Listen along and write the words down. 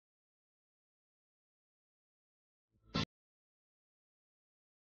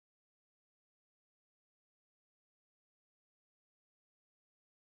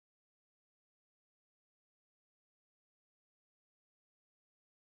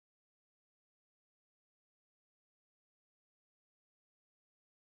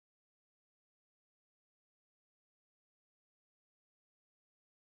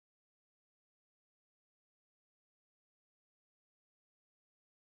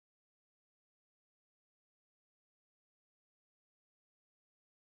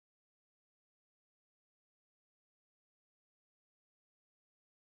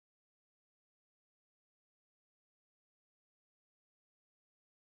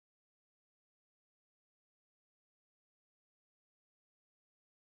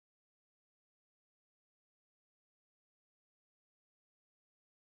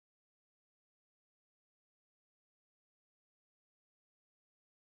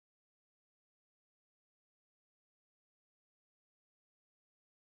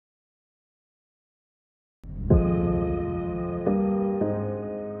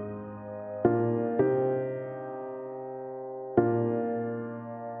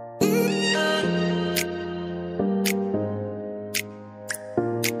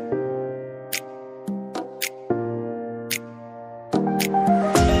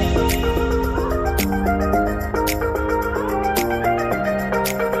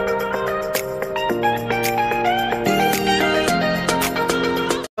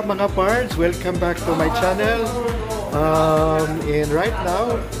mga pards, welcome back to my channel. And right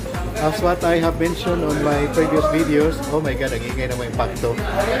now, as what I have mentioned on my previous videos, oh my god, ang ingay na may impacto.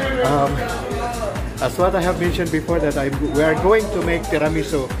 As what I have mentioned before, that we are going to make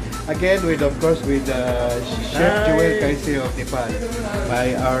tiramisu again with, of course, with Chef Joel Kaise of Nepal,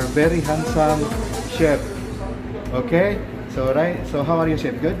 by our very handsome chef. Okay, so how are you,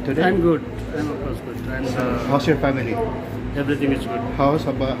 chef? Good today? I'm good. I'm of course good. How's your family? Everything is good. How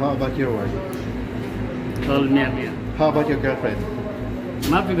about your work? All me. How about your girlfriend?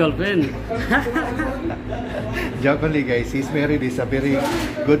 My girlfriend. Joke only, guys. He's married. He's a very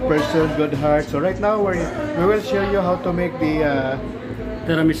good person, good heart. So right now we will show you how to make the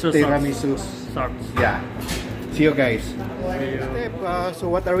tiramisu Sauce. Yeah. See you guys.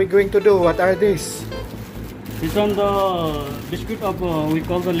 So what are we going to do? What are these? This one the biscuit of we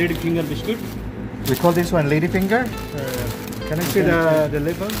call the ladyfinger biscuit. We call this one ladyfinger. Can I see the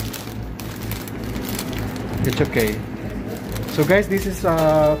label? It's okay. So guys, this is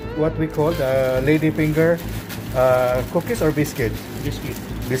what we call the ladyfinger cookies or biscuit?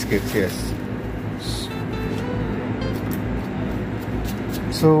 Biscuits, yes.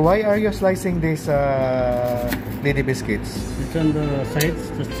 So why are you slicing these lady biscuits? It's on the sides,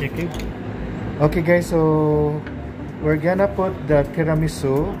 just checking. Okay guys, so we're gonna put the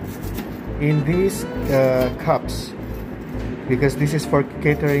tiramisu in these cups because this is for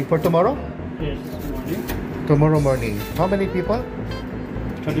catering for tomorrow? Yes, morning. Tomorrow morning. How many people?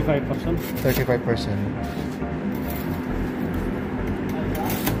 35%. 35%.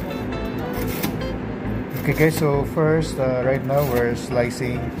 Okay guys, so first, right now we're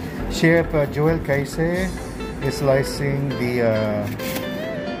slicing. Chef Joel Kaise is slicing the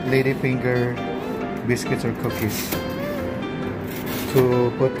ladyfinger biscuits or cookies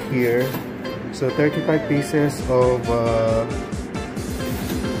to put here. So 35 pieces of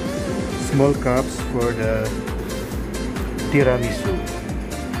small cups for the tiramisu.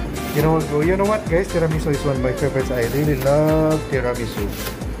 You know what guys, tiramisu is one of my favorites. I really love tiramisu.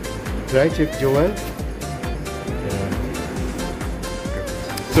 Right, Chef Joel? Yeah.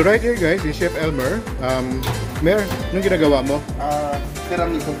 So right here guys is Chef Elmer. Mer, anong ginagawa mo?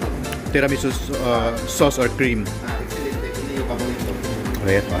 Tiramisu po. Tiramisu sauce or cream. Excelente. Hindi yung paborito.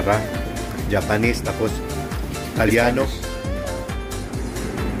 Right, para Japanese tapos Italiano.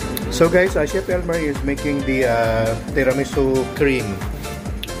 So guys, Chef Elmer is making the tiramisu cream.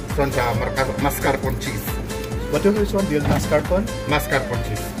 This one sa mascarpone cheese. What is this one? The mascarpone? Mascarpone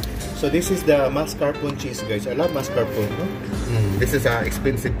cheese. So this is the mascarpone cheese, guys. I love mascarpone. No? This is a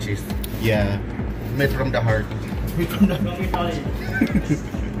expensive cheese. Yeah. Made from the heart.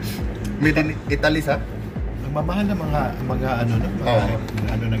 Made in Italy, sa? Ang mamahal na mga ano no?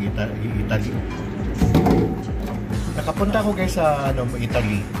 Ano ng Italy. Nakapunta ko guys sa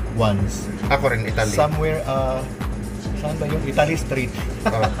Italy once. Ako rin, Italy. Somewhere saan ba yun? Italy Street.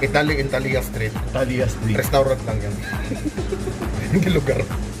 Italia Street. Italia Street. Restaurant lang yan. Yung lugar.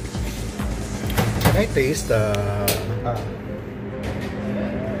 Can I taste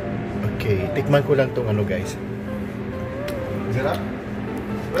Okay, tikman ko lang tong ano guys. Sarap?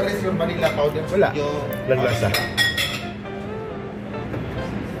 Where is yung vanilla powder? Wala. Walang lasa.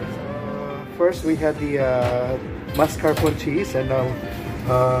 First we had the mascarpone cheese, and now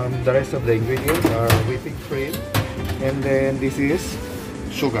the rest of the ingredients are whipping cream, and then this is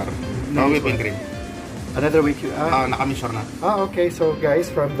Sugar. No whipping cream. another whipping. Naka-measure na. Okay. So guys,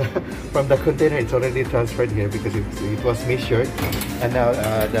 from the container, it's already transferred here because it was measured, and now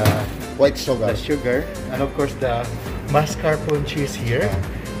the White sugar. the sugar, and of course the mascarpone cheese here.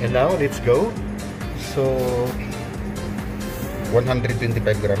 And now let's go. So 125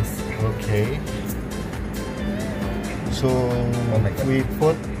 grams. okay. So Oh my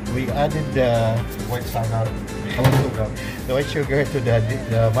God. we added the White sugar. the white sugar to the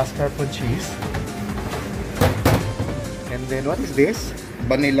mascarpone cheese. And then what is this?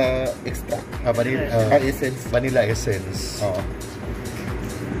 Vanilla extract. Essence. Vanilla essence.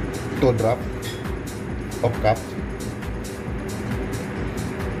 2 drop of cup.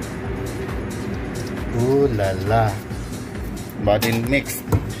 Ooh la la. But then mix.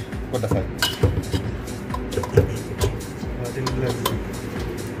 Put aside.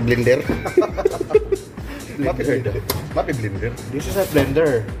 Blender. Mapi blender. This is a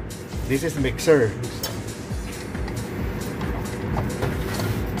blender. This is mixer.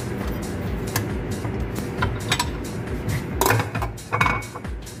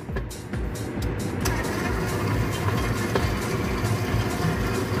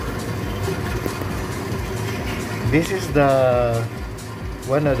 This is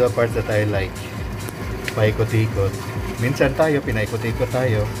one of the parts that I like. Paikot-ikot. Minsan tayo, pinaikot-ikot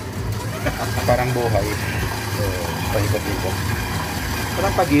tayo. Parang buhay. So, paikot-ikot.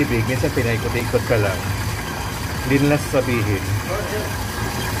 Parang pag-ibig, minsan pinaikot-ikot ka lang. Hindi nila sasabihin.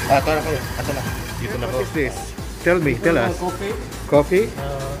 Ito na kayo. Ito na. Dito na What po. is this? Tell me, tell us. Coffee Coffee?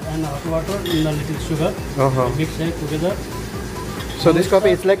 and hot water and a little sugar. Uh-huh. Mix it together. So this coffee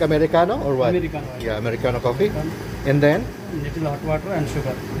is like Americano or what? Americano. Yeah, Americano coffee. And then? Little hot water and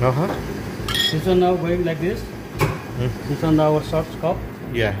sugar. Uh-huh. This one now going like this. This one our short cup.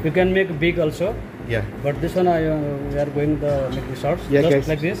 Yeah. You can make big also, Yeah. but this one we are going to make the shorts. Yeah, just guys.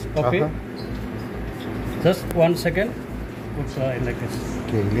 like this coffee. Just 1 second. Put in like this.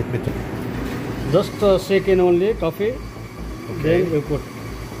 Okay, let me Just shake in only coffee. Okay. Then you put.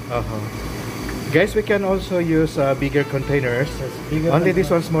 Guys, we can also use bigger containers. Yes, bigger Only this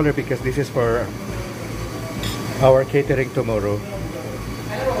container. one smaller because this is for our catering tomorrow.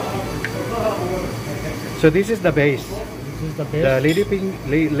 So this is the base. This is the The base.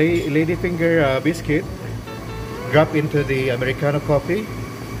 ladyfinger biscuit. Drop into the Americano coffee.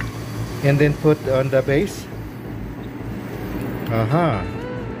 And then put on the base.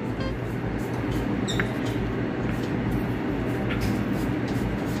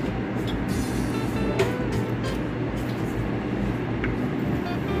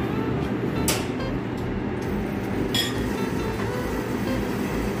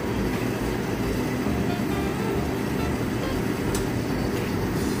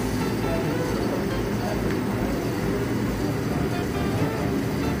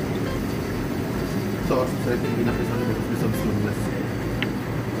 So, sa pinaka-episode because this one's loneless.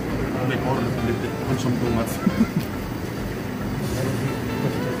 Like more consume too much.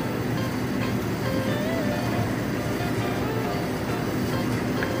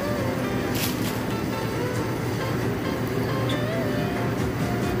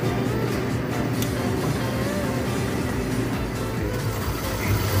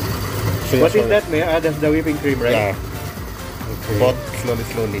 What is that, May? That's the whipping cream, right? Yeah. Okay. Pot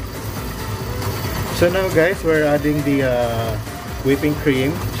slowly. So now guys, we're adding the whipping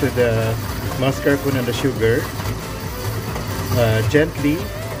cream to the mascarpone and the sugar. Gently.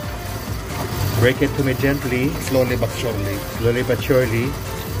 Break it to me gently. Slowly but surely. Slowly but surely.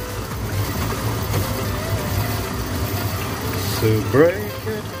 So break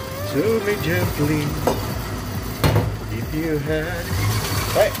it to me gently. If you had...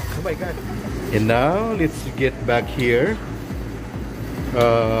 Right. Oh my god. And now let's get back here.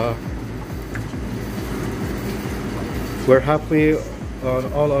 We're halfway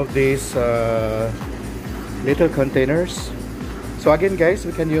on all of these little containers. So again guys,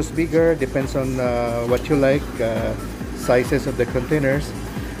 we can use bigger, depends on what you like, sizes of the containers.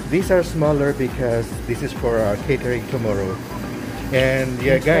 These are smaller because this is for our catering tomorrow. And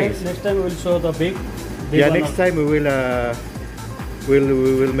yeah guys, Next time we'll show the big yeah, one next time we will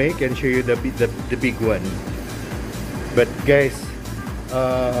make and show you the big one. But guys,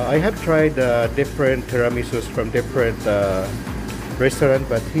 I have tried different tiramisus from different restaurant,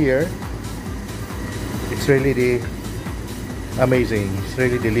 but here it's really amazing. It's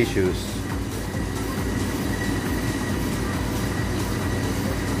really delicious.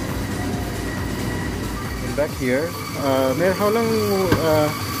 And back here, Mer, how long?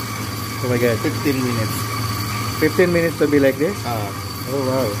 Oh my god, 15 minutes. 15 minutes to be like this? Oh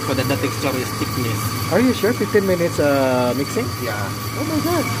wow. So that the texture is thickness. Are you sure? 15 minutes mixing? Yeah. Oh my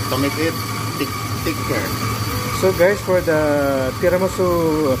god. To make it thicker. So guys, for the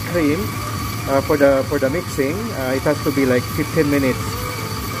tiramisu cream, for the mixing, it has to be like 15 minutes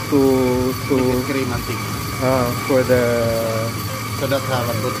to Make it cream and thick. for the So that have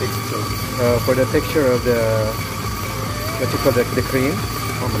a good texture. for the texture of the what you call the cream.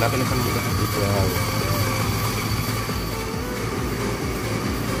 Oh, malaki na siya mga. Wow.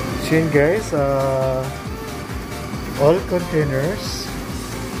 So yun guys, all containers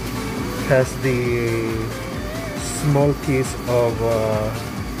has the small piece of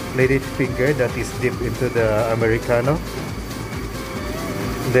ladyfinger that is dipped into the Americano.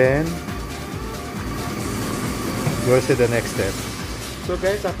 Then go to the next step. So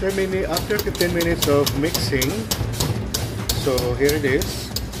guys, after 15 minutes of mixing, so here it is.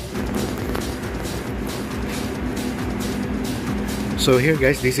 So here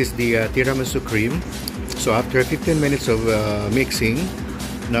guys, this is the tiramisu cream. So after 15 minutes of mixing,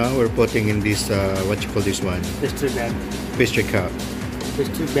 now we're putting in this what you call this one? pastry bag. Pastry cup.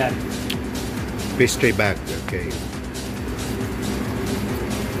 Pastry bag. Pastry bag. Okay.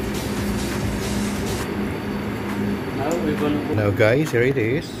 Now we're gonna put Now guys, here it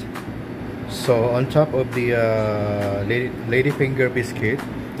is. So on top of the ladyfinger biscuit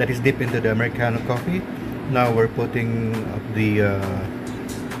that is dipped into the Americano coffee, now we're putting up the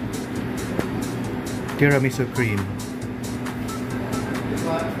tiramisu cream.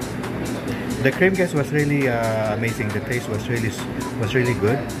 The cream, guys, was really amazing. The taste was really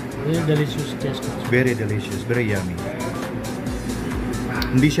good. Very delicious taste. Very delicious, very yummy.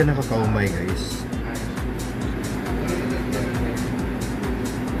 Hindi siya nakakaumay, guys.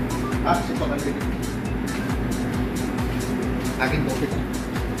 Aking coffee.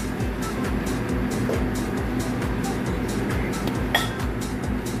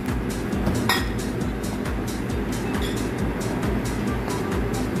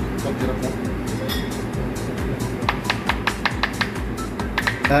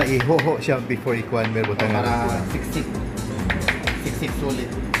 Ihoho siya before ikuan may butang para 66 solid.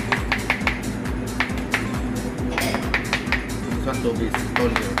 This one to be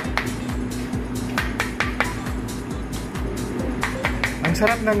taller. Ang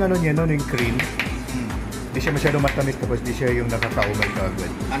sarap ng ano niya, no, yung cream. Hindi siya masyado matamis tapos di siya yung nakakaumay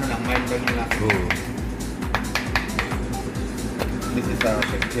kaagad. Ano lang, mild lang nila. Oh. This is a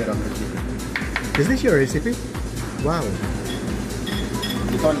share recipe. Is this your recipe? Wow.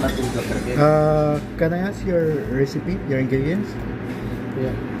 Ito ang natin sa target. Can I ask your recipe, your ingredients?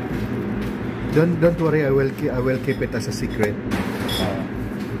 Yeah. Don't worry, I will keep it as a secret.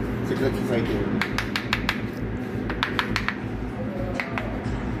 Secret society.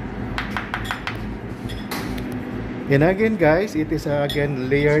 And again, guys, it is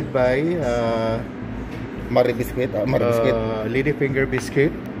again layered by Mari biscuit. ladyfinger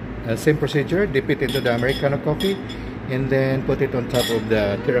biscuit. Same procedure. Dip it into the Americano coffee, and then put it on top of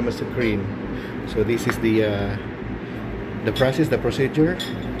the tiramisu cream. So this is the process, the procedure.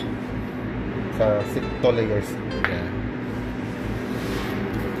 Sa 2 layers. Yeah.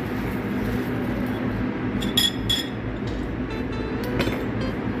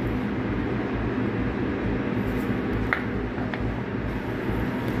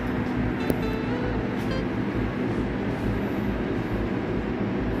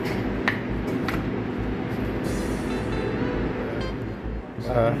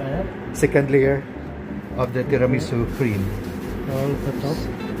 Second layer of the tiramisu cream. All the top.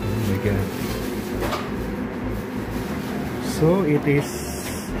 Oh my god. So it is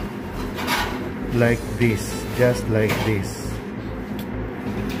like this, just like this.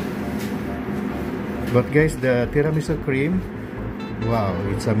 But guys, the tiramisu cream, wow,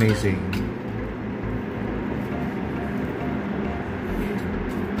 it's amazing.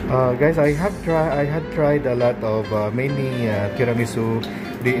 Guys, I had tried a lot of many tiramisu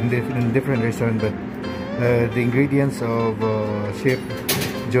in different restaurants, but the ingredients of Chef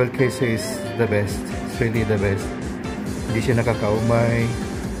Joel Casey is the best. It's really the best. Hindi siya nakakaumay,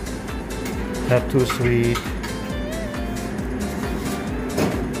 not too sweet.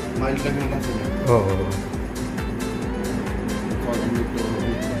 Mild lang yung nasa niya. Oh.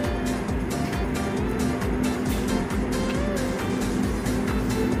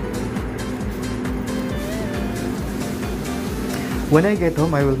 When I get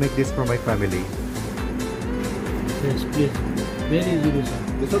home, I will make this for my family. Yes, please. Very easy to sir.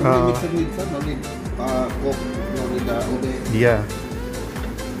 This one will be mixed with some, no need coke, no need ube. Yeah.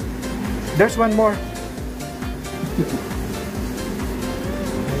 There's one more. You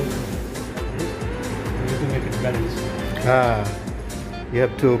need to make it balanced. You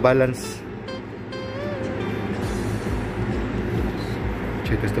have to balance.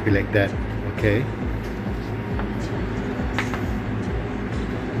 It has to be like that. Okay.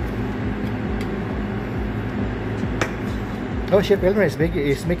 Oh, Chef Elmer is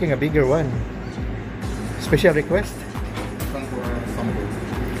making a bigger one. Special request? This one for sample.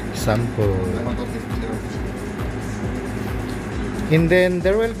 Sample. I want to taste clear. And then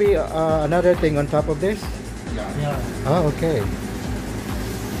there will be another thing on top of this? Yeah. Yeah. Oh, okay.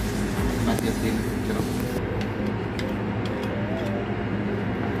 Not yet in clear.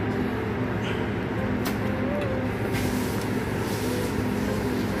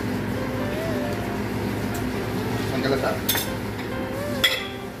 Ang kalasa.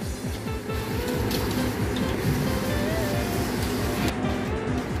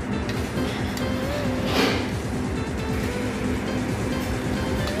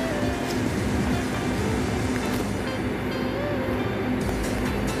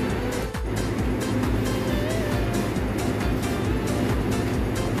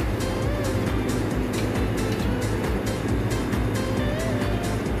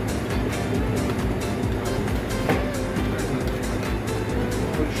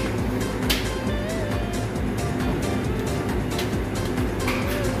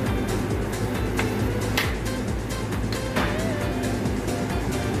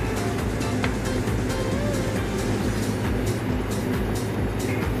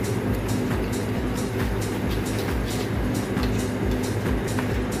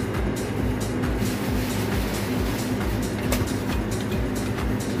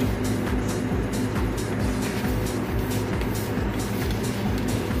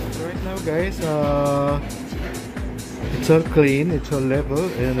 guys, it's all clean, it's all level,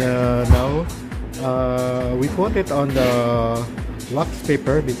 and now we put it on the wax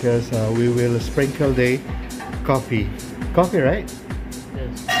paper because we will sprinkle the coffee, right?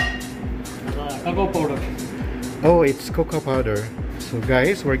 Yes. Cocoa powder. Oh, it's cocoa powder. So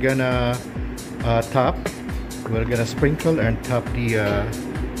guys, we're gonna sprinkle and top the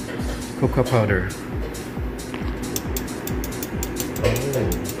cocoa powder. Oh.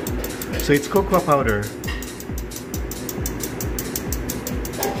 So it's cocoa powder.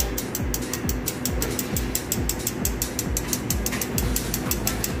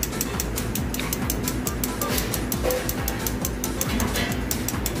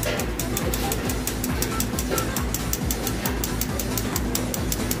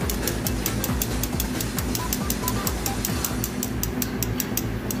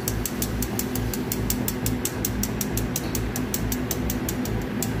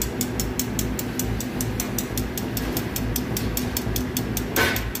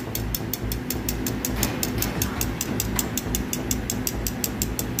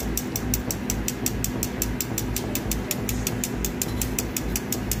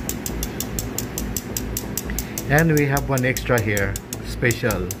 And we have one extra here,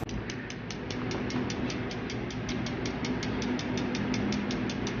 special.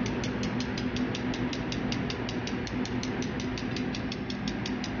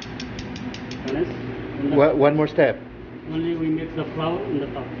 One more step. Only we mix the flour in the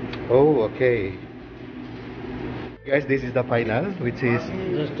top. Oh, okay. Guys, this is the final, which is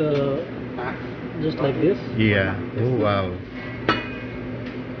Just like this. yeah. Oh wow.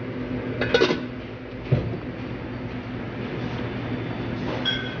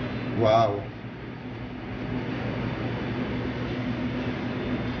 Wow.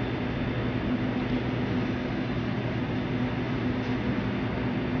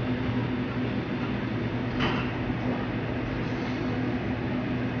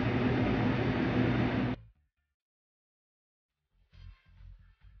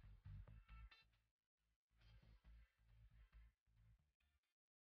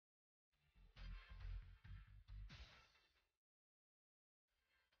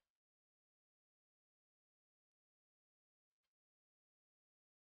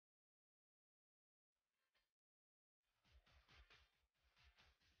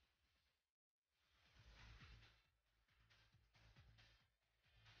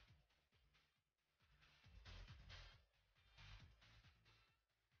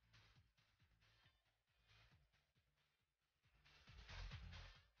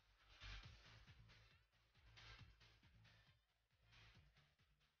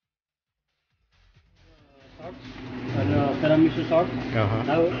 And tiramisù sauce. Uh-huh.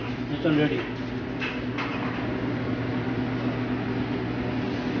 Now this one ready.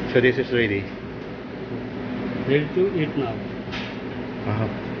 So this is ready. Ready to eat now. Uh-huh.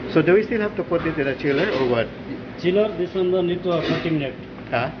 So do we still have to put it in a chiller or what? Chiller, this one the need to 30 minutes.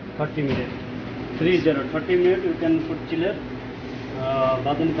 Huh? 30 minutes. 30 minutes you can put chiller.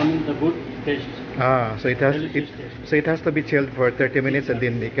 Then coming the good taste. Ah, so it has to be chilled for 30 minutes and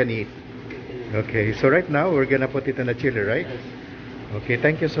then you can eat. Okay, so right now we're gonna put it in a chiller, right? Yes. Okay,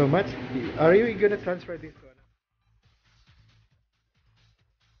 thank you so much. Are you gonna transfer this one?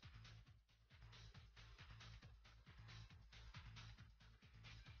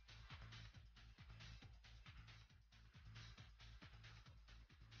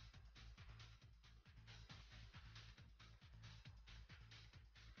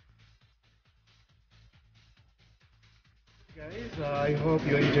 Guys, I hope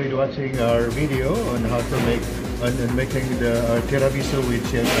you enjoyed watching our video on how to make on making the tiramisu with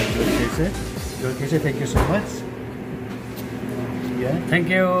Chef Dolcese. Dolcese, thank you so much. Yeah. Thank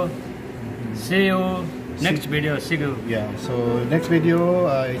you. See you next video. See you. Yeah. So next video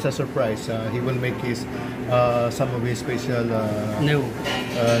is a surprise. He will make his some of his special New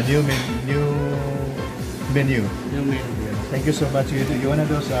menu. New menu. Yeah. Thank you so much. You wanna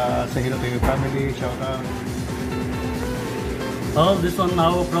do say hello to your family, shout out. All this one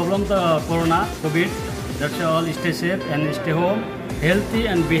now problem the corona COVID. That's all. Stay safe and stay home, healthy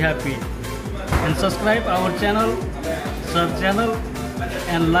and be happy. And subscribe our channel,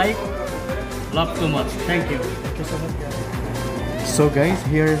 and like. Love too much. Thank you. Thank you so much, guys. So guys,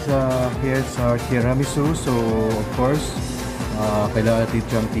 here's our tiramisu. So of course, kailangan natin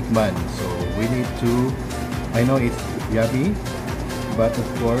siyang tikman. So we need to. I know it's yummy, but of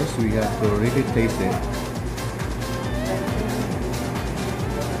course we have to really taste it.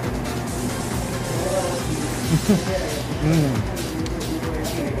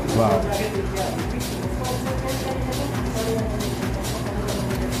 Wow.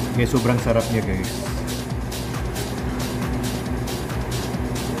 Kaya sobrang sarap niya guys.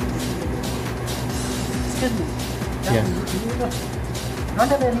 Excuse me. Yes. Don't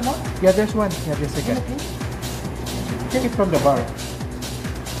have any more? Yeah, there's one. Yeah, there's a guy. Take it from the bar.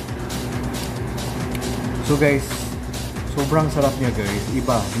 So guys, sobrang sarap niya guys.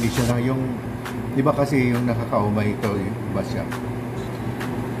 Iba, hindi siya na yung, iba kasi yung nakakaumay ito, iba siya.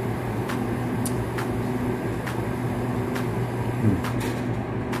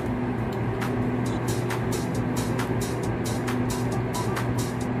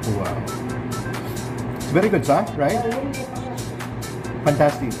 Wow. It's very good, sir, right?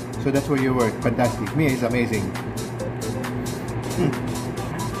 Fantastic. So that's where you work. Fantastic. Me, it's amazing.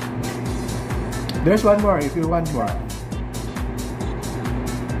 There's one more if you want more.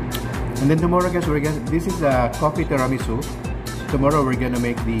 And then tomorrow, guys, this is a coffee tiramisu. Tomorrow we're gonna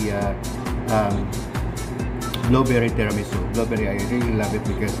make the blueberry tiramisu. Blueberry, I really love it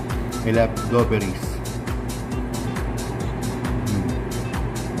because I love blueberries.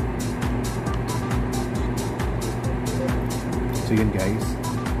 So yun guys.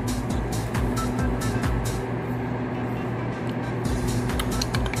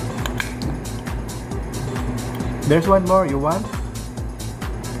 There's one more, you want?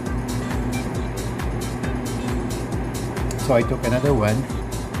 So I took another one.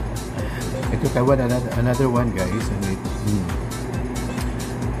 I took another one guys, and it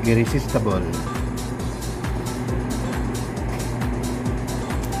irresistible.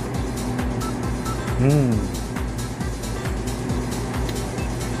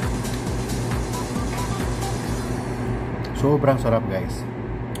 Sobrang sarap guys.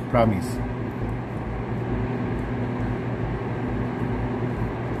 Promise.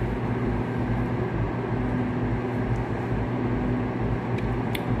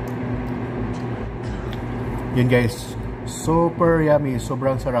 Yun guys, super yummy,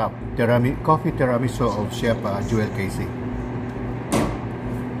 sobrang sarap. Coffee tiramisu of Chef Joel Casey.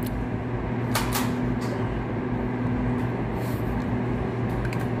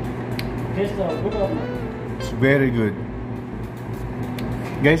 Taste good or not? It's very good.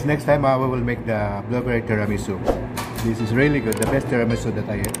 Guys, next time we will make the blueberry tiramisu. This is really good, the best tiramisu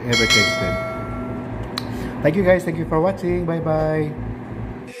that I ever tasted. Thank you guys, thank you for watching. Bye bye.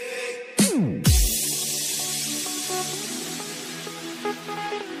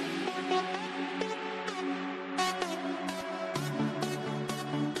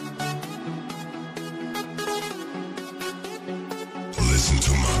 Listen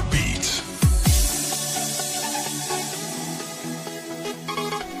to my beat.